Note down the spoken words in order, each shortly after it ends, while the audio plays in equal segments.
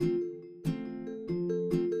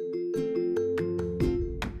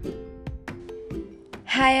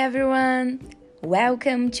Hi everyone!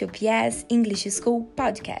 Welcome to PS English School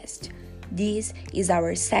podcast. This is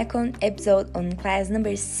our second episode on class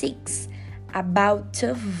number 6 about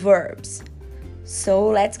verbs. So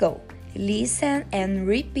let's go. Listen and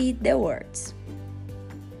repeat the words.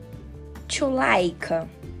 To like.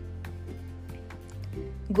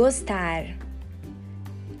 Gostar.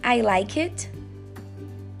 I like it.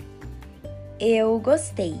 Eu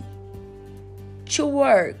gostei. To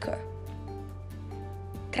work.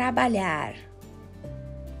 Trabalhar.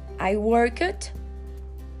 I worked.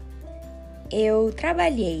 Eu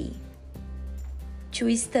trabalhei. To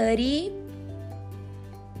study.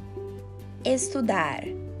 Estudar.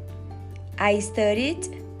 I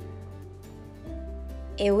studied.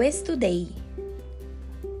 Eu estudei.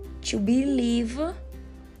 To believe.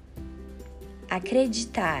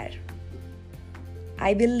 Acreditar.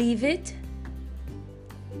 I believed.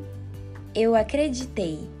 Eu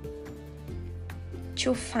acreditei.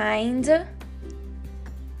 To find.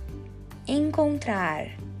 Encontrar.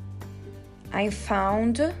 I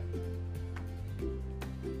found.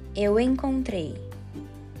 Eu encontrei.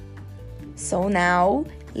 So now,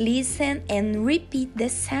 listen and repeat the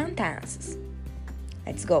sentences.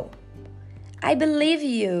 Let's go. I believe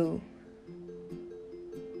you.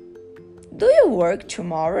 Do you work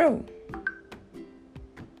tomorrow?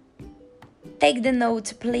 Take the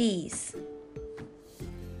note, please.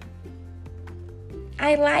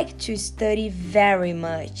 I like to study very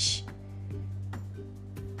much.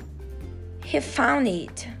 He found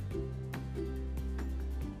it.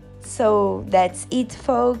 So that's it,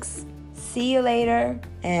 folks. See you later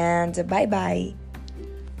and bye-bye.